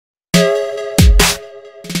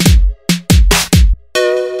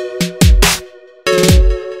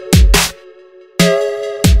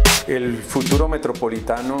futuro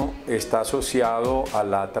metropolitano está asociado a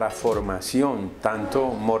la transformación tanto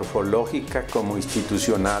morfológica como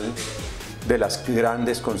institucional de las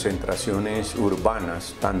grandes concentraciones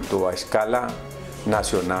urbanas, tanto a escala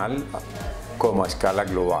nacional como a escala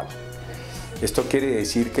global. Esto quiere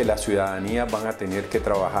decir que las ciudadanías van a tener que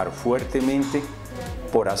trabajar fuertemente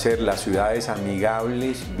por hacer las ciudades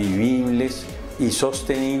amigables, vivibles y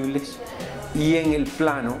sostenibles, y en el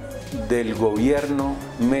plano del gobierno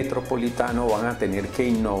metropolitano van a tener que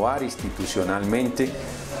innovar institucionalmente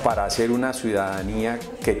para hacer una ciudadanía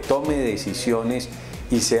que tome decisiones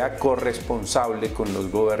y sea corresponsable con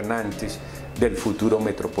los gobernantes del futuro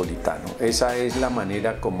metropolitano. Esa es la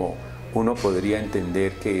manera como uno podría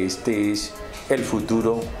entender que este es el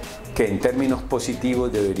futuro que en términos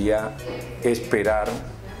positivos debería esperar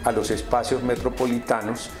a los espacios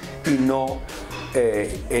metropolitanos y no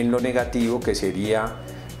en lo negativo, que sería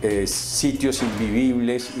sitios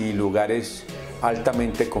invivibles y lugares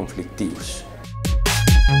altamente conflictivos.